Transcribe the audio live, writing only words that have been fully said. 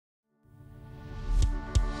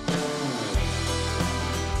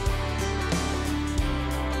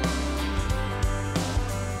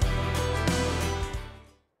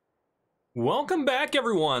Welcome back,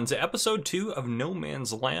 everyone, to episode 2 of No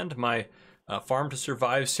Man's Land, my Farm to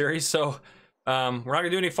Survive series. So, we're not going to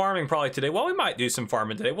do any farming probably today. Well, we might do some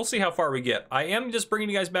farming today. We'll see how far we get. I am just bringing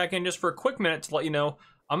you guys back in just for a quick minute to let you know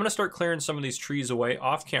I'm going to start clearing some of these trees away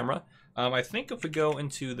off camera. I think if we go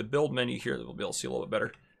into the build menu here, we'll be able to see a little bit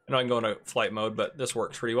better. I know I can go into flight mode, but this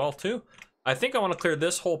works pretty well too. I think I want to clear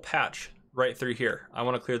this whole patch right through here. I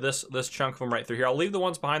want to clear this chunk of them right through here. I'll leave the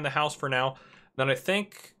ones behind the house for now. Then I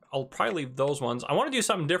think I'll probably leave those ones. I want to do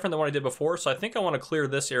something different than what I did before, so I think I want to clear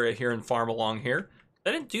this area here and farm along here.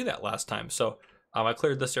 I didn't do that last time, so I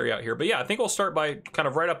cleared this area out here. But yeah, I think we'll start by kind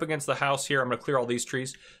of right up against the house here. I'm going to clear all these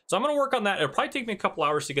trees. So I'm going to work on that. It'll probably take me a couple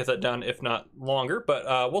hours to get that done, if not longer, but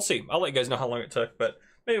we'll see. I'll let you guys know how long it took, but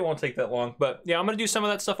maybe it won't take that long. But yeah, I'm going to do some of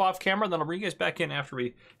that stuff off camera, then I'll bring you guys back in after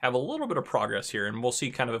we have a little bit of progress here, and we'll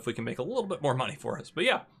see kind of if we can make a little bit more money for us. But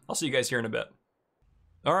yeah, I'll see you guys here in a bit.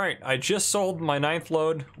 All right, I just sold my 9th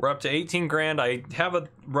load. We're up to 18 grand. I have a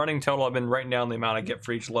running total. I've been writing down the amount I get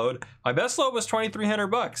for each load. My best load was 2,300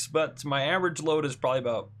 bucks, but my average load is probably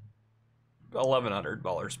about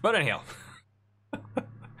 $1,100. But anyhow,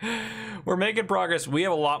 we're making progress. We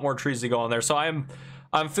have a lot more trees to go on there, so I'm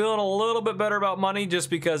feeling a little bit better about money,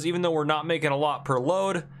 just because even though we're not making a lot per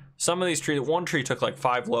load, some of these trees, one tree took like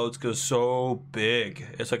 5 loads because it's so big.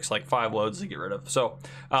 It took like 5 loads to get rid of. So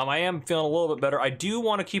I am feeling a little bit better. I do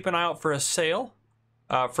want to keep an eye out for a sale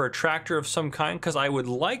for a tractor of some kind, because I would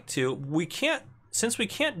like to. Since we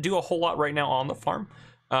can't do a whole lot right now on the farm,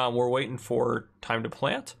 we're waiting for time to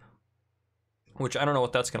plant, which I don't know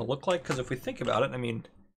what that's going to look like, because if we think about it, I mean,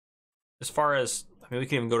 as far as, we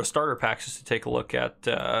can even go to starter packs just to take a look at,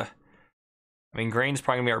 grain's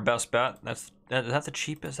probably going to be our best bet. Is that the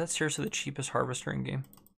cheapest? Is that seriously the cheapest harvester in game?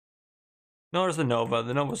 No, there's the Nova.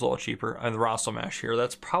 The Nova's a little cheaper. And the Rosselmash here.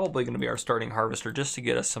 That's probably going to be our starting harvester just to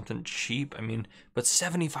get us something cheap. But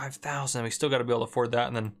 75,000, we still got to be able to afford that.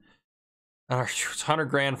 And then it's 100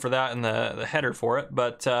 grand for that and the header for it.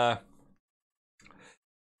 But yeah,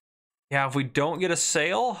 if we don't get a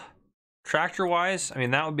sale, tractor-wise,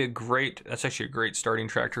 that would be that's actually a great starting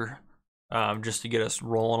tractor. Just to get us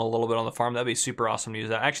rolling a little bit on the farm. That'd be super awesome to use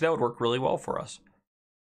that. Actually, that would work really well for us.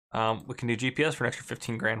 We can do GPS for an extra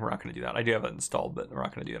 15 grand. We're not going to do that. I do have it installed, but we're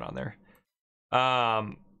not going to do it on there.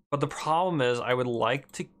 But the problem is, I would like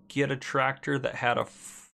to get a tractor that had a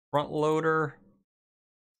front loader.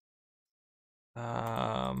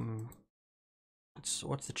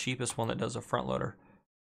 What's the cheapest one that does a front loader?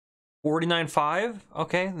 49.5.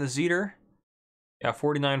 Okay, the Zetor. Yeah,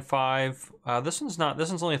 49.5. This one's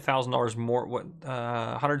only $1,000 more.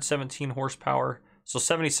 117 horsepower. So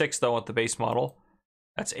 76 though at the base model.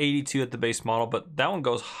 That's 82 at the base model, but that one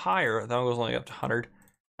goes higher. That one goes only up to 100.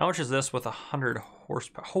 How much is this with 100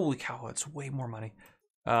 horsepower? Holy cow, it's way more money.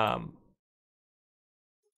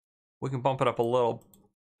 We can bump it up a little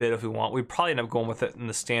bit if we want. We'd probably end up going with it in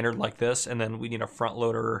the standard like this, and then we need a front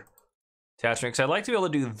loader attachment, because I'd like to be able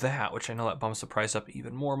to do that, which I know that bumps the price up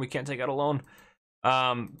even more, and we can't take out a loan.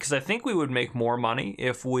 Because I think we would make more money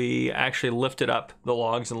if we actually lifted up the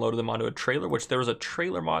logs and loaded them onto a trailer, which there was a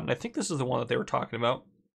trailer mod, and I think this is the one that they were talking about.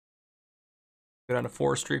 Go down to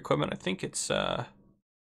forestry equipment. I think it's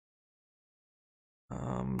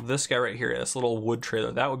this guy right here, this little wood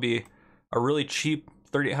trailer. That would be a really cheap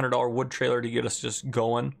 $3,800 wood trailer to get us just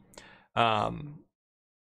going.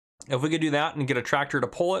 If we could do that and get a tractor to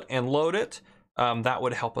pull it and load it, that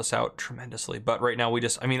would help us out tremendously. But right now we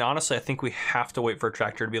just, honestly, I think we have to wait for a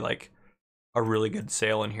tractor to be like a really good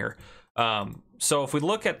sale in here. So if we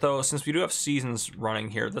look at those, since we do have seasons running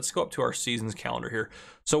here, let's go up to our seasons calendar here.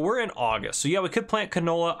 So we're in August. So yeah, we could plant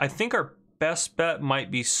canola. I think our best bet might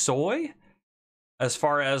be soy. As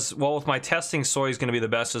far as, well, with my testing, soy is going to be the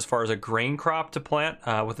best as far as a grain crop to plant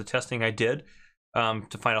with the testing I did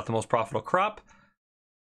to find out the most profitable crop.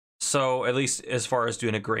 So at least as far as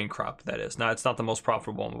doing a grain crop, that is. Now, it's not the most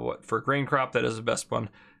profitable one, but for a grain crop, that is the best one.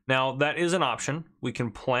 Now, that is an option. We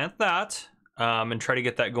can plant that and try to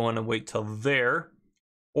get that going and wait till there.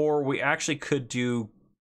 Or we actually could do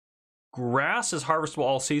grass is harvestable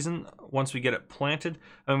all season once we get it planted.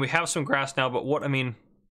 We have some grass now, but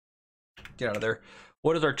get out of there.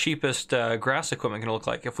 What is our cheapest grass equipment going to look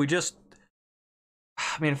like? If we just,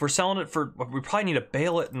 if we're selling it for, we probably need to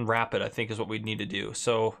bale it and wrap it, I think is what we'd need to do.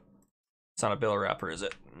 So it's not a baler wrapper, is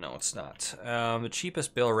it? No, it's not. The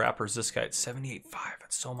cheapest baler wrapper is this guy at $78.5.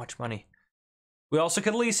 That's so much money. We also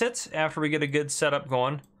could lease it after we get a good setup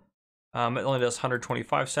going. It only does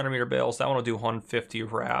 125 centimeter bales. That one will do 150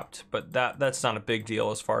 wrapped, but that's not a big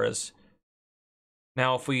deal as far as.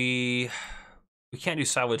 Now, if we can't do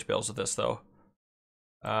silage bales with this though.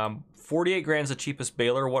 48 grand's the cheapest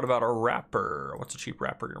baler. What about a wrapper? What's a cheap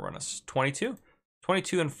wrapper gonna run us? 22?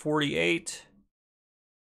 22 and 48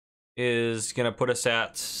 is gonna put us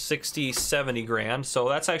at 60, 70 grand. So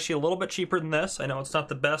that's actually a little bit cheaper than this. I know it's not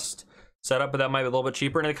the best setup, but that might be a little bit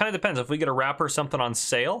cheaper. And it kind of depends. If we get a wrapper or something on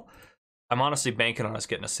sale, I'm honestly banking on us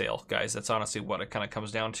getting a sale, guys. That's honestly what it kind of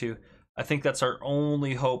comes down to. I think that's our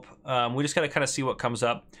only hope. We just got to kind of see what comes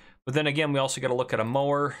up. But then again, we also got to look at a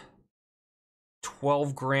mower.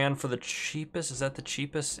 12 grand for the cheapest. Is that the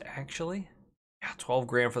cheapest, actually? Yeah, 12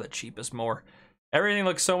 grand for the cheapest mower. Everything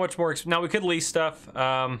looks so much more expensive. Now, we could lease stuff.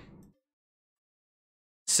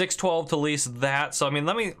 612 to lease that. So, I mean,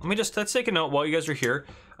 let's take a note while you guys are here.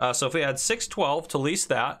 So, if we had 612 to lease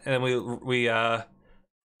that, and then we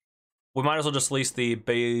might as well just lease the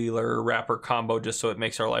baler wrapper combo just so it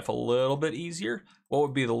makes our life a little bit easier. What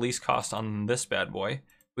would be the lease cost on this bad boy?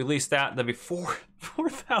 We lease that, that'd be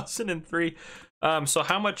 4,003. So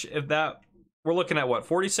how much if that, we're looking at what,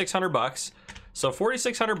 4,600 bucks. So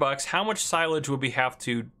 4,600 bucks, how much silage would we have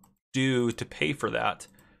to do to pay for that?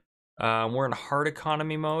 We're in hard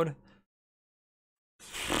economy mode.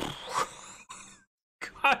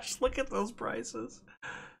 Gosh, look at those prices.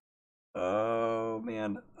 Oh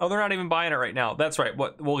man. Oh, they're not even buying it right now. That's right.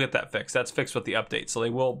 We'll get that fixed. That's fixed with the update. So they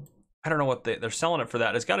will, I don't know what they're selling it for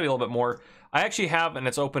that. It's got to be a little bit more. I actually have, and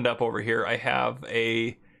it's opened up over here, I have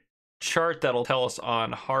a chart that'll tell us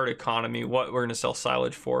on hard economy what we're going to sell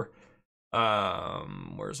silage for.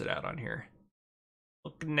 Where's it at on here?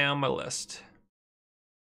 Looking down my list.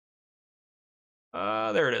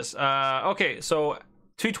 There it is. Okay, so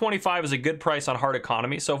 225 is a good price on hard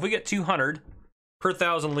economy. So if we get 200 per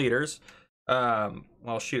 1,000 liters,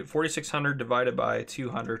 well, shoot, 4,600 divided by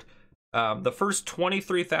 200. The first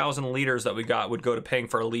 23,000 liters that we got would go to paying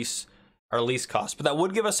for our lease cost, but that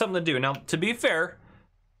would give us something to do. Now, to be fair,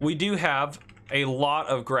 we do have a lot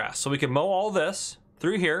of grass, so we can mow all this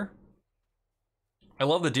through here. I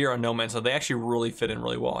love the deer on No Man's Land. They actually really fit in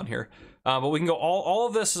really well on here. But we can go, all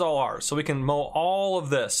of this is all ours, so we can mow all of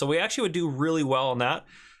this. So we actually would do really well on that.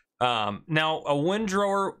 Now, a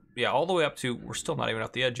windrower, yeah, all the way up to, we're still not even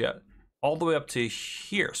at the edge yet, all the way up to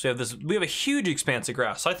here. So we have a huge expanse of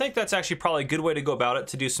grass. So I think that's actually probably a good way to go about it,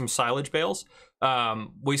 to do some silage bales.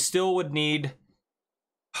 We still would need,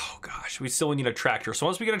 oh gosh, we still would need a tractor. So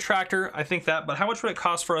once we get a tractor, I think that, but how much would it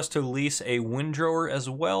cost for us to lease a windrower as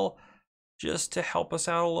well? Just to help us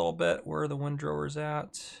out a little bit. Where are the windrowers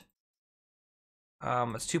at?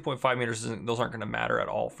 It's 2.5 meters. Those aren't going to matter at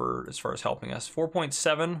all for as far as helping us.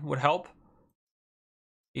 4.7 would help.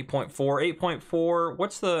 8.4, 8.4.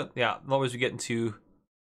 What's the, yeah, always we get into,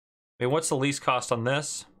 I mean, what's the lease cost on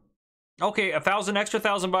this? Okay, extra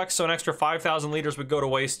 1,000 bucks, so an extra 5,000 liters would go to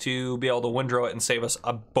waste to be able to windrow it and save us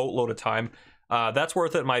a boatload of time. That's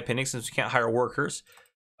worth it in my opinion, since we can't hire workers.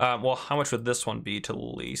 Well, how much would this one be to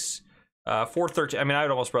lease? 413. I mean,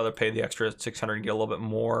 I'd almost rather pay the extra 600 and get a little bit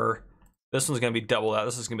more. This one's going to be double that.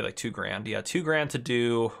 This is going to be like 2 grand. Yeah, 2 grand to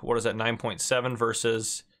do, what is that, 9.7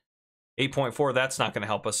 versus 8.4. That's not going to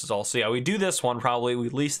help us at all. So yeah, we do this one probably. We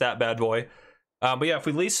lease that bad boy. But yeah, if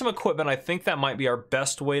we lease some equipment, I think that might be our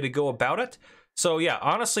best way to go about it. So yeah,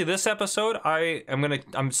 honestly, this episode,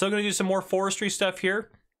 I'm still gonna do some more forestry stuff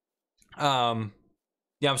here. Yeah,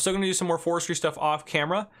 I'm still gonna do some more forestry stuff off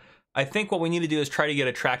camera. I think what we need to do is try to get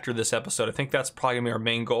a tractor this episode. I think that's probably gonna be our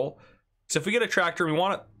main goal. So if we get a tractor,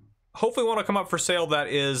 hopefully want to come up for sale that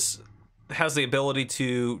has the ability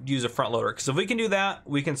to use a front loader. Because if we can do that,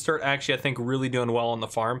 we can start actually, I think, really doing well on the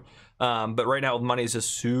farm. But right now, money is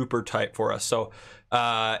just super tight for us. So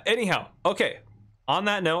anyhow, okay. On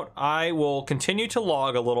that note, I will continue to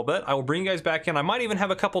log a little bit. I will bring you guys back in. I might even have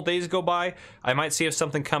a couple days go by. I might see if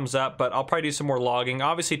something comes up, but I'll probably do some more logging.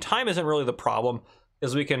 Obviously, time isn't really the problem,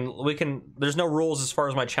 because we can. There's no rules as far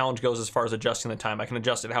as my challenge goes as far as adjusting the time. I can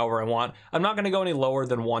adjust it however I want. I'm not going to go any lower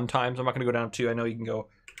than 1 times. I'm not going to go down to 2. I know you can go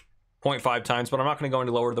 0.5 times, but I'm not going to go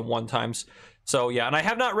any lower than 1 times. So yeah, and I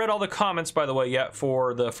have not read all the comments, by the way, yet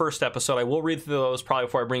for the first episode. I will read through those probably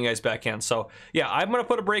before I bring you guys back in. So yeah, I'm going to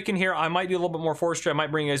put a break in here. I might do a little bit more forestry. I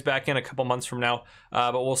might bring you guys back in a couple months from now,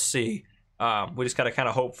 but we'll see. We just got to kind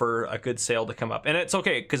of hope for a good sale to come up. And it's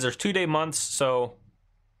okay, because there's 2-day months, so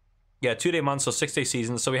yeah, 2-day months, so 6-day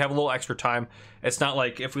seasons. So we have a little extra time. It's not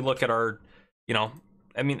like if we look at our,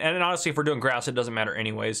 I mean, and honestly, if we're doing grass, it doesn't matter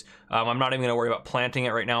anyways. I'm not even going to worry about planting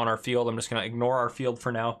it right now in our field. I'm just going to ignore our field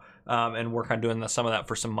for now and work on doing some of that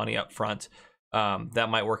for some money up front. That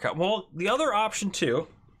might work out. Well, the other option too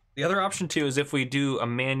is if we do a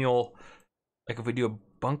manual, like if we do a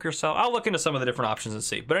bunker cell. I'll look into some of the different options and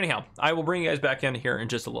see. But anyhow, I will bring you guys back in here in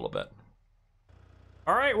just a little bit.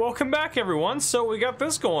 All right, welcome back, everyone. So we got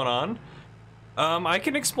this going on. I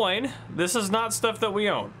can explain. This is not stuff that we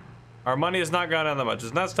own. Our money has not gone down that much.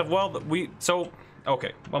 It's not stuff, well,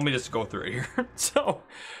 okay, let me just go through it here. So,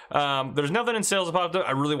 there's nothing in sales that popped up.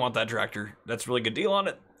 I really want that tractor. That's a really good deal on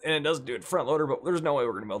it, and it does do it front loader, but there's no way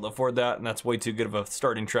we're gonna be able to afford that, and that's way too good of a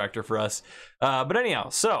starting tractor for us. But anyhow,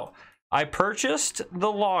 so I purchased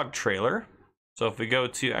the log trailer. So if we go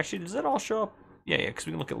to, actually, does that all show up? Yeah, because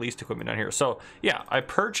we can look at leased equipment down here. So yeah, I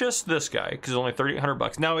purchased this guy because it's only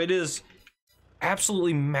 $3,800. Now it is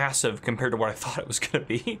absolutely massive compared to what I thought it was gonna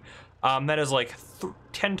be. That is like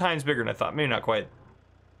 10 times bigger than I thought. Maybe not quite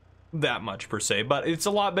that much per se, but it's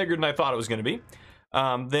a lot bigger than I thought it was gonna be.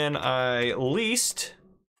 Then I leased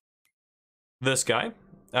this guy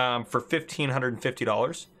for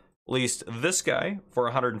 $1,550. Leased this guy for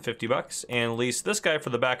 $150, and leased this guy for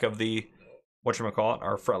the back of the whatchamacallit,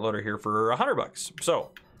 our front loader here, for $100.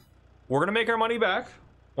 So we're gonna make our money back.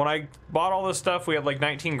 When I bought all this stuff, we had like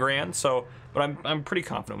 19 grand. So, but I'm pretty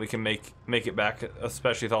confident we can make it back,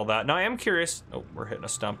 especially with all that. Now I am curious. Oh, we're hitting a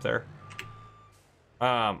stump there.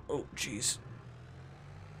 Oh, geez.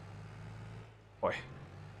 Boy,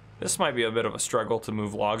 this might be a bit of a struggle to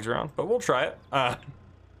move logs around, but we'll try it.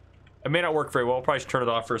 It may not work very well. Probably should turn it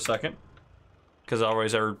off for a second, because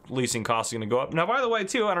otherwise our leasing costs are going to go up. Now, by the way,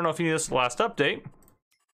 too, I don't know if you knew this last update,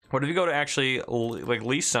 but if you go to actually like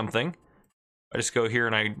lease something, I just go here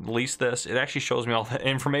and I lease this, it actually shows me all the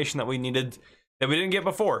information that we needed that we didn't get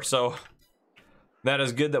before. So that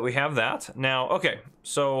is good that we have that. Now, okay,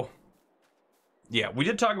 so yeah, we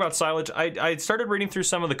did talk about silage. I started reading through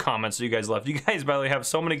some of the comments that you guys left. You guys, by the way, have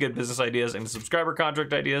so many good business ideas and subscriber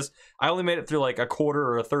contract ideas. I only made it through like a quarter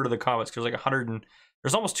or a third of the comments because like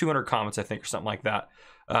there's almost 200 comments, I think, or something like that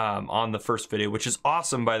on the first video, which is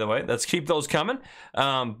awesome, by the way. Let's keep those coming.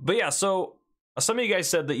 But yeah, so some of you guys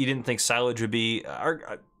said that you didn't think silage would be...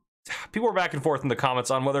 people were back and forth in the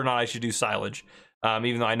comments on whether or not I should do silage.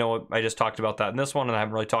 Even though I know I just talked about that in this one and I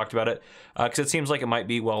haven't really talked about it, because it seems like it might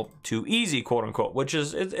be, well, too easy, quote unquote, which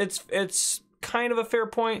is, it's kind of a fair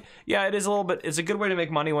point. Yeah, it is a little bit, it's a good way to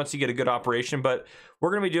make money once you get a good operation, but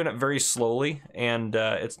we're going to be doing it very slowly, and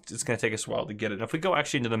it's going to take us a while to get it. And if we go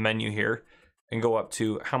actually into the menu here and go up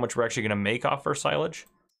to how much we're actually going to make off our silage,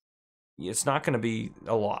 it's not going to be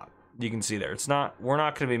a lot. You can see there, we're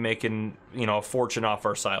not going to be making, you know, a fortune off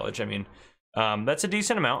our silage. I mean, that's a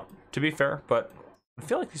decent amount, to be fair, but I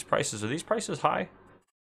feel like are these prices high?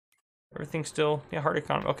 Everything's still, yeah, hard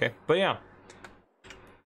economy. Okay, but yeah.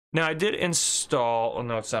 Now I did install, oh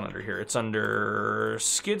no, it's not under here. It's under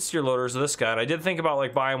skid steer loaders, this guy. And I did think about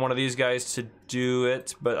like buying one of these guys to do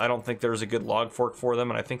it, but I don't think there's a good log fork for them.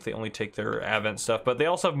 And I think they only take their Avent stuff, but they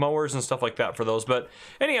also have mowers and stuff like that for those. But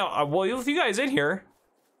anyhow, well, with you guys in here,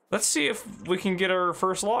 let's see if we can get our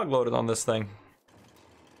first log loaded on this thing.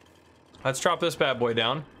 Let's chop this bad boy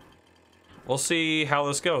down. We'll see how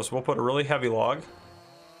this goes. We'll put a really heavy log.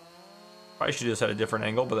 Probably should just had a different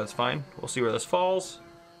angle, but that's fine. We'll see where this falls.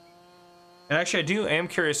 And actually, I am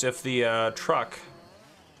curious if the truck...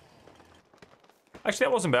 Actually,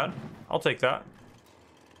 that wasn't bad. I'll take that.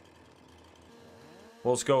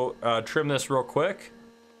 Well, let's go trim this real quick.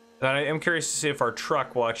 And I am curious to see if our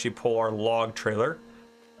truck will actually pull our log trailer.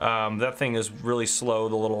 That thing is really slow.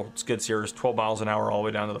 The little skid steer is 12 miles an hour all the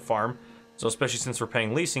way down to the farm. So especially since we're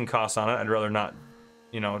paying leasing costs on it, I'd rather not,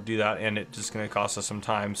 you know, do that, and it's just going to cost us some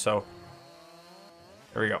time. So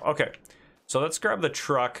there we go. Okay, so let's grab the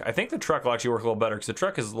truck. I think the truck will actually work a little better because the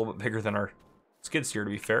truck is a little bit bigger than our skid steer, to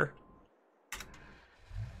be fair. You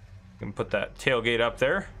can put that tailgate up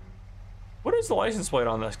there. What is the license plate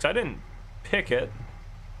on this? Because I didn't pick it.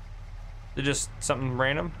 Is it just something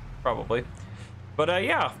random? Probably. But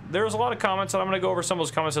yeah, there's a lot of comments, and I'm going to go over some of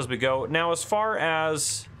those comments as we go. Now, as far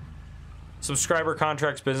as subscriber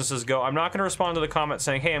contracts businesses go, I'm not going to respond to the comment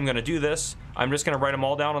saying, hey, I'm going to do this. I'm just going to write them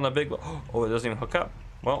all down on the big... Oh, it doesn't even hook up.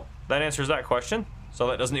 Well, that answers that question. So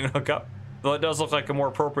that doesn't even hook up. Though it does look like a more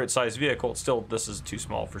appropriate sized vehicle. It's still, this is too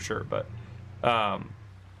small for sure, but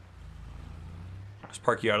let's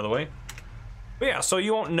park you out of the way. But yeah, so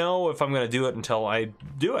you won't know if I'm going to do it until I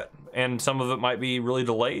do it. And some of it might be really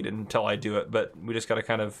delayed until I do it, but we just got to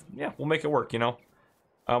kind of, yeah, we'll make it work, you know.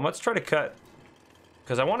 Let's try to cut,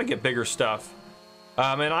 because I want to get bigger stuff.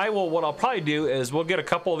 And what I'll probably do is we'll get a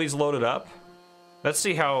couple of these loaded up. Let's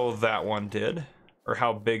see how that one did, or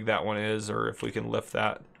how big that one is, or if we can lift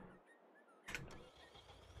that.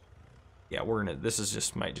 Yeah, this is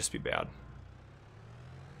just, might just be bad.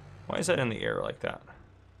 Why is that in the air like that?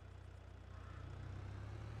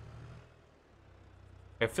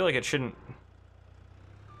 I feel like it shouldn't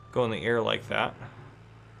go in the air like that.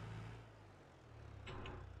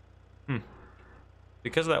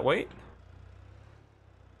 Because of that weight?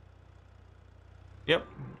 Yep,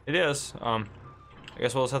 it is. I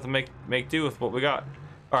guess we'll just have to make do with what we got.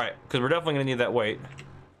 All right, because we're definitely gonna need that weight.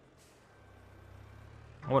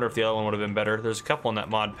 I wonder if the other one would have been better. There's a couple in that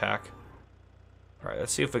mod pack. All right,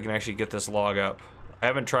 let's see if we can actually get this log up. I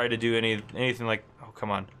haven't tried to do anything like. Oh,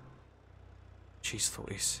 come on. Jeez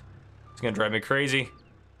Louise, it's gonna drive me crazy.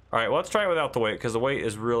 All right, well, let's try it without the weight because the weight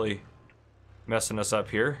is really messing us up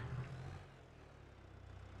here.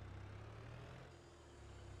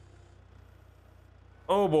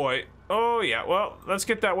 Oh boy. Oh yeah. Well, let's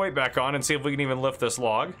get that weight back on and see if we can even lift this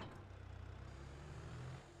log.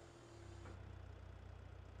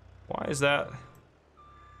 Why is that?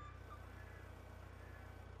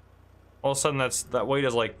 All of a sudden that weight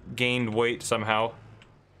is like gained weight somehow.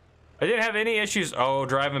 I didn't have any issues. Oh,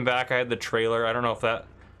 driving back, I had the trailer. I don't know if that...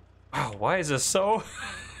 Wow, why is this so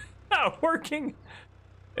not working?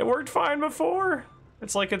 It worked fine before.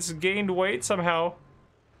 It's like it's gained weight somehow.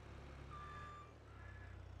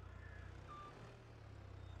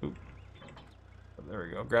 Oop. There we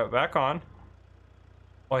go. Grab it back on.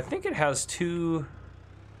 Well, I think it has two...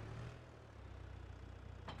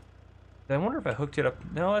 I wonder if I hooked it up.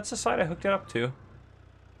 No, that's the side I hooked it up to.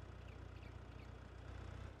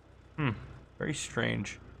 Very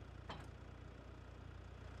strange.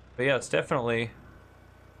 But yeah, it's definitely...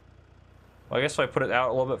 Well, I guess if I put it out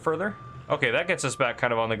a little bit further. Okay, that gets us back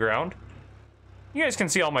kind of on the ground. You guys can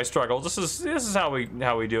see all my struggles. This is how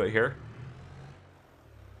we do it here.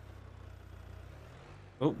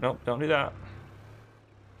 Oh, nope, don't do that.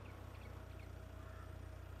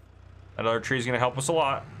 That other tree's gonna help us a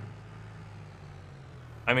lot.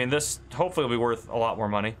 I mean, this hopefully will be worth a lot more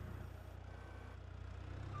money.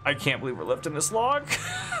 I can't believe we're lifting this log.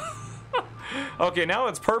 Okay, now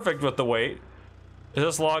it's perfect with the weight. Is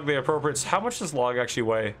this log the appropriate? How much does log actually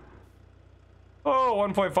weigh? Oh,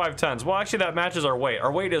 1.5 tons. Well, actually, that matches our weight.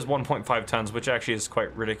 Our weight is 1.5 tons, which actually is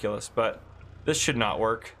quite ridiculous, but this should not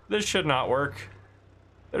work. This should not work.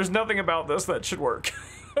 There's nothing about this that should work.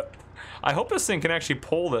 I hope this thing can actually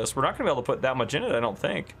pull this. We're not going to be able to put that much in it, I don't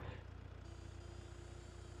think.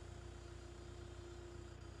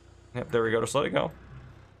 Yep, there we go. Just let it go.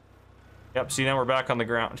 Yep, see, now we're back on the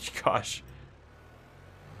ground. Gosh.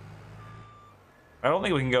 I don't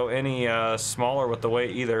think we can go any smaller with the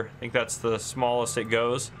weight either. I think that's the smallest it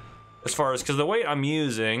goes. As far as, because the weight I'm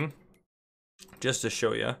using, just to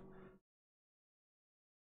show you.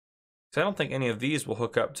 I don't think any of these will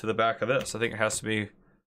hook up to the back of this. I think it has to be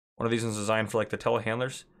one of these is designed for like the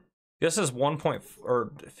telehandlers. This is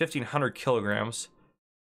 1,500 kilograms,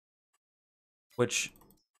 which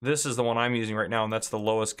this is the one I'm using right now, and that's the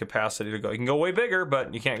lowest capacity to go. You can go way bigger,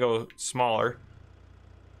 but you can't go smaller.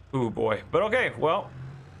 Ooh boy. But okay, well,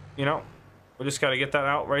 you know, we just got to get that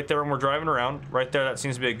out right there when we're driving around. Right there, that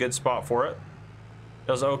seems to be a good spot for it.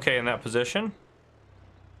 Does okay in that position.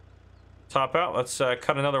 Top out. Let's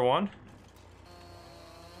cut another one.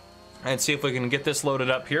 And see if we can get this loaded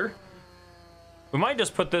up here. We might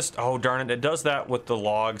just put this... Oh, darn it. It does that with the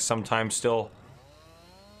logs sometimes still.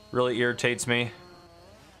 Really irritates me.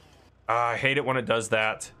 I hate it when it does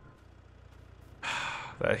that.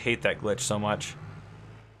 I hate that glitch so much.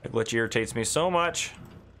 That glitch irritates me so much.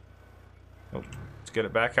 Oh, let's get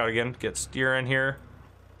it back out again. Get steer in here.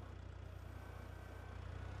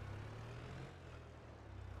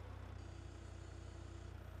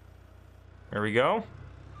 There we go.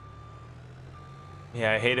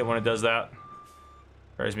 Yeah, I hate it when it does that.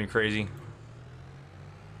 Drives me crazy.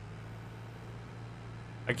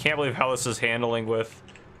 I can't believe how this is handling with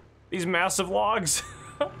these massive logs.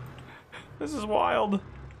 This is wild.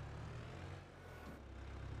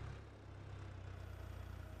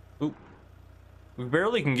 Oop. We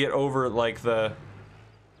barely can get over like the...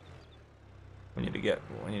 We need to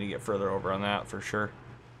get further over on that for sure.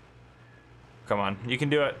 Come on, you can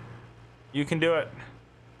do it. You can do it.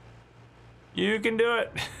 You can do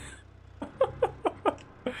it.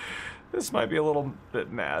 This might be a little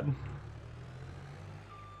bit mad.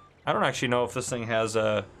 I don't actually know if this thing has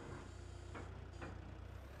a...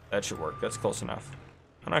 That should work. That's close enough.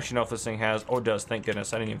 I don't actually know if this thing has... Oh, it does. Thank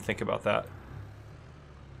goodness. I didn't even think about that.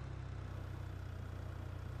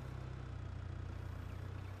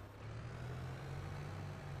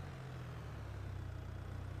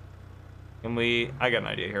 And I got an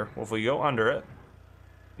idea here. Well, if we go under it,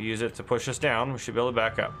 use it to push us down, we should be able to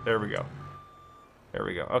back up. There we go. There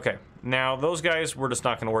we go. Okay. Now, those guys, we're just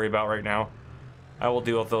not going to worry about right now. I will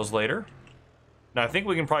deal with those later. Now, I think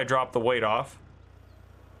we can probably drop the weight off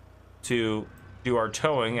to do our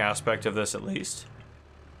towing aspect of this at least.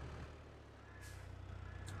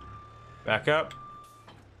 Back up.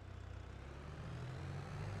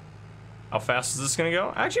 How fast is this going to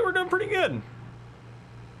go? Actually, we're doing pretty good.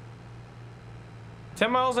 10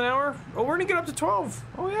 miles an hour? Oh, we're gonna get up to 12.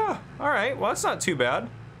 Oh yeah, all right, well that's not too bad.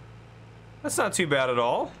 That's not too bad at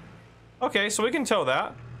all. Okay, so we can tow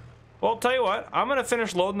that. Well, tell you what, I'm gonna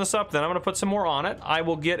finish loading this up then. I'm gonna put some more on it. I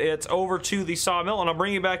will get it over to the sawmill and I'll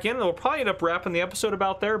bring you back in and we'll probably end up wrapping the episode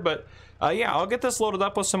about there, but yeah, I'll get this loaded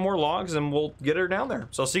up with some more logs and we'll get her down there.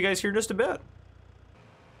 So I'll see you guys here in just a bit.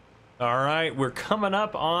 All right, we're coming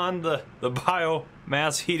up on the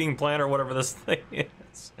biomass heating plant or whatever this thing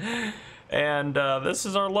is. And this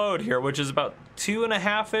is our load here, which is about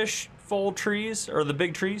 2.5-ish full trees, or the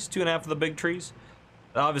big trees, 2.5 of the big trees.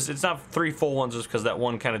 Obviously, it's not 3 full ones just because that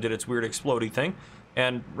one kind of did its weird explodey thing.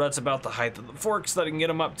 And that's about the height of the forks that I can get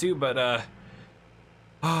them up to, but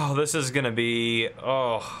oh, this is gonna be,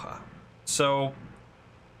 oh, so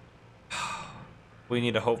we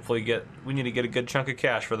need to hopefully get a good chunk of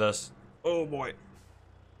cash for this. Oh boy,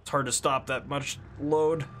 it's hard to stop that much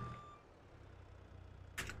load.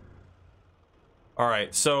 All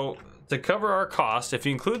right, so to cover our cost, if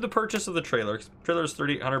you include the purchase of the trailer is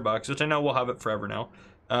 $3,800, which I know we'll have it forever now,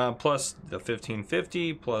 plus the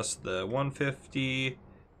 $1,550, plus the $150,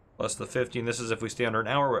 plus the $50, and this is if we stay under an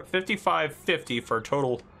hour. We're at $5,550 for a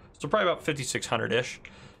total, so probably about $5,600-ish.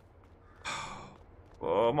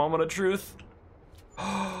 Oh, moment of truth.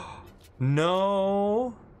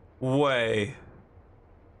 No way.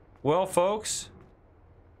 Well, folks,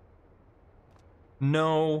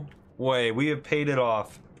 no way. We have paid it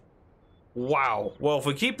off. Wow. Well, if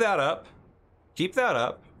we keep that up,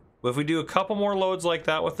 if we do a couple more loads like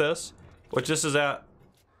that with this, which this is at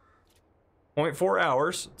 0.4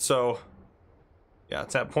 hours, so yeah,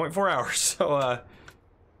 it's at 0.4 hours. So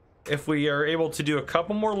if we are able to do a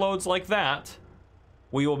couple more loads like that,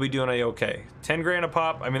 we will be doing a-okay. 10 grand a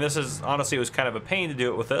pop. I mean, this is honestly, it was kind of a pain to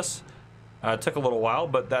do it with this. It took a little while,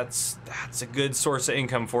 but that's a good source of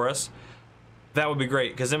income for us. That would be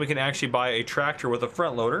great, because then we can actually buy a tractor with a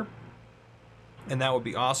front loader, and that would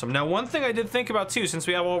be awesome. Now, one thing I did think about too, since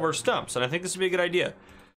we have all of our stumps, and I think this would be a good idea,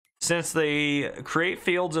 since they create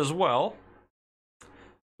fields as well,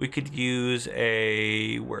 we could use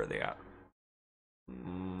a, where are they at?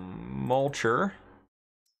 Mulcher.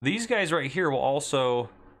 These guys right here will also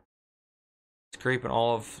scraping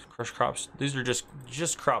all of crushed crops. These are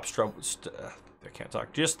just crop stubble. I can't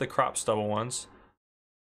talk. Just the crop stubble ones.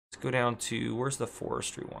 Let's go down to, where's the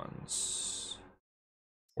forestry ones?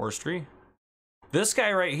 Forestry. This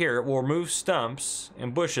guy right here will remove stumps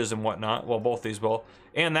and bushes and whatnot. Well, both these will.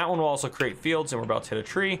 And that one will also create fields, and we're about to hit a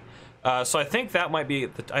tree. So I think that might be,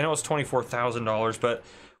 I know it's $24,000, but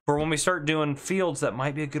for when we start doing fields, that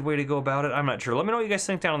might be a good way to go about it. I'm not sure. Let me know what you guys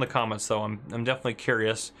think down in the comments, though. I'm definitely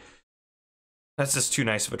curious. That's just too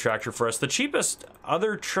nice of a tractor for us. The cheapest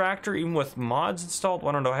other tractor, even with mods installed, well,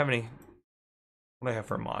 I don't know, I have any, what do I have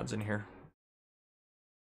for mods in here?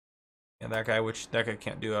 Yeah, that guy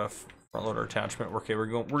can't do a front loader attachment. Okay,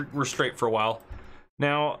 we're straight for a while.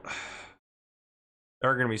 Now, there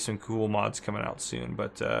are gonna be some cool mods coming out soon,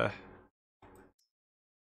 but that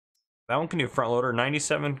one can do front loader,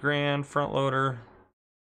 97 grand front loader.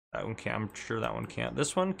 That one can't, I'm sure that one can't.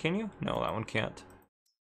 This one, can you? No, that one can't.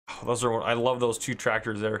 Oh, those are, I love those two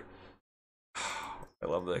tractors there. I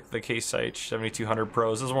love the Case IH 7200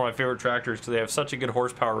 Pros. This is one of my favorite tractors because they have such a good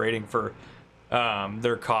horsepower rating for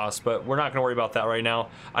their cost, but we're not going to worry about that right now.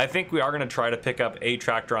 I think we are going to try to pick up a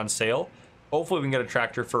tractor on sale. Hopefully we can get a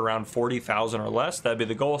tractor for around 40,000 or less. That'd be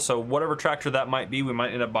the goal. So whatever tractor that might be, we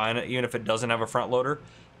might end up buying it, even if it doesn't have a front loader.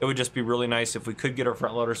 It would just be really nice if we could get a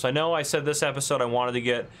front loader. So I know I said this episode I wanted to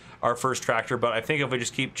get our first tractor, but I think if we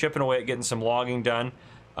just keep chipping away at getting some logging done,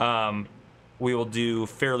 we will do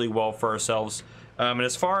fairly well for ourselves. And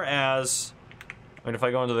as far as, I mean, if I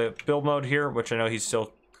go into the build mode here, which I know he's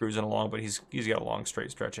still cruising along, but he's got a long straight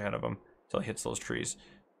stretch ahead of him until he hits those trees.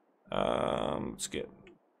 Let's get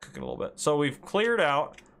cooking a little bit. So we've cleared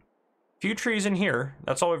out a few trees in here.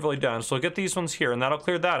 That's all we've really done. So we'll get these ones here, and that'll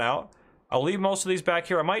clear that out. I'll leave most of these back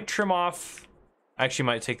here. I might trim off, I actually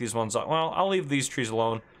might take these ones off. Well, I'll leave these trees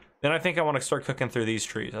alone. Then I think I want to start cooking through these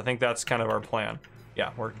trees. I think that's kind of our plan.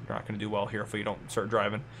 Yeah, we're not going to do well here if we don't start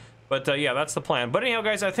driving. But yeah, that's the plan. But anyhow,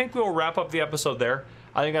 guys, I think we'll wrap up the episode there.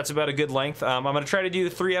 I think that's about a good length. I'm going to try to do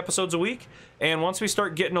 3 episodes a week. And once we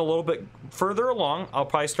start getting a little bit further along, I'll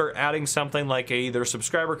probably start adding something like either a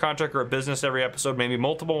subscriber contract or a business every episode, maybe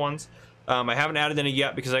multiple ones. I haven't added any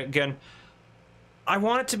yet because, again, I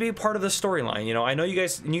want it to be part of the storyline. You know, I know you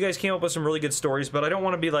guys came up with some really good stories, but I don't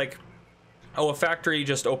want to be like, oh, a factory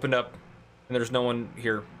just opened up and there's no one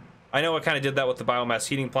here. I know I kind of did that with the biomass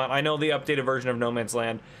heating plant. I know the updated version of No Man's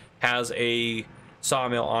Land has a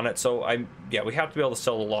sawmill on it, so yeah, we have to be able to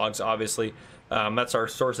sell the logs, obviously. That's our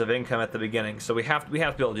source of income at the beginning, so we have to be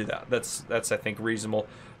able to do that. That's I think reasonable.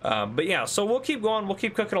 But yeah, so we'll keep going, we'll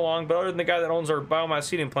keep cooking along. But other than the guy that owns our biomass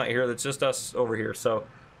seeding plant here, that's just us over here. So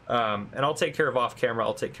and I'll take care of off camera.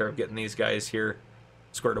 I'll take care of getting these guys here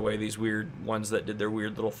squared away, these weird ones that did their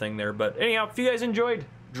weird little thing there. But anyhow, if you guys enjoyed,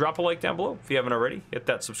 drop a like down below. If you haven't already, hit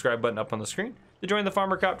that subscribe button up on the screen to join the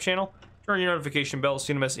Farmer Cop channel. Turn on your notification bell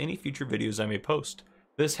so you don't miss any future videos I may post.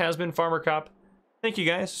 This has been Farmer Cop. Thank you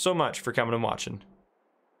guys so much for coming and watching.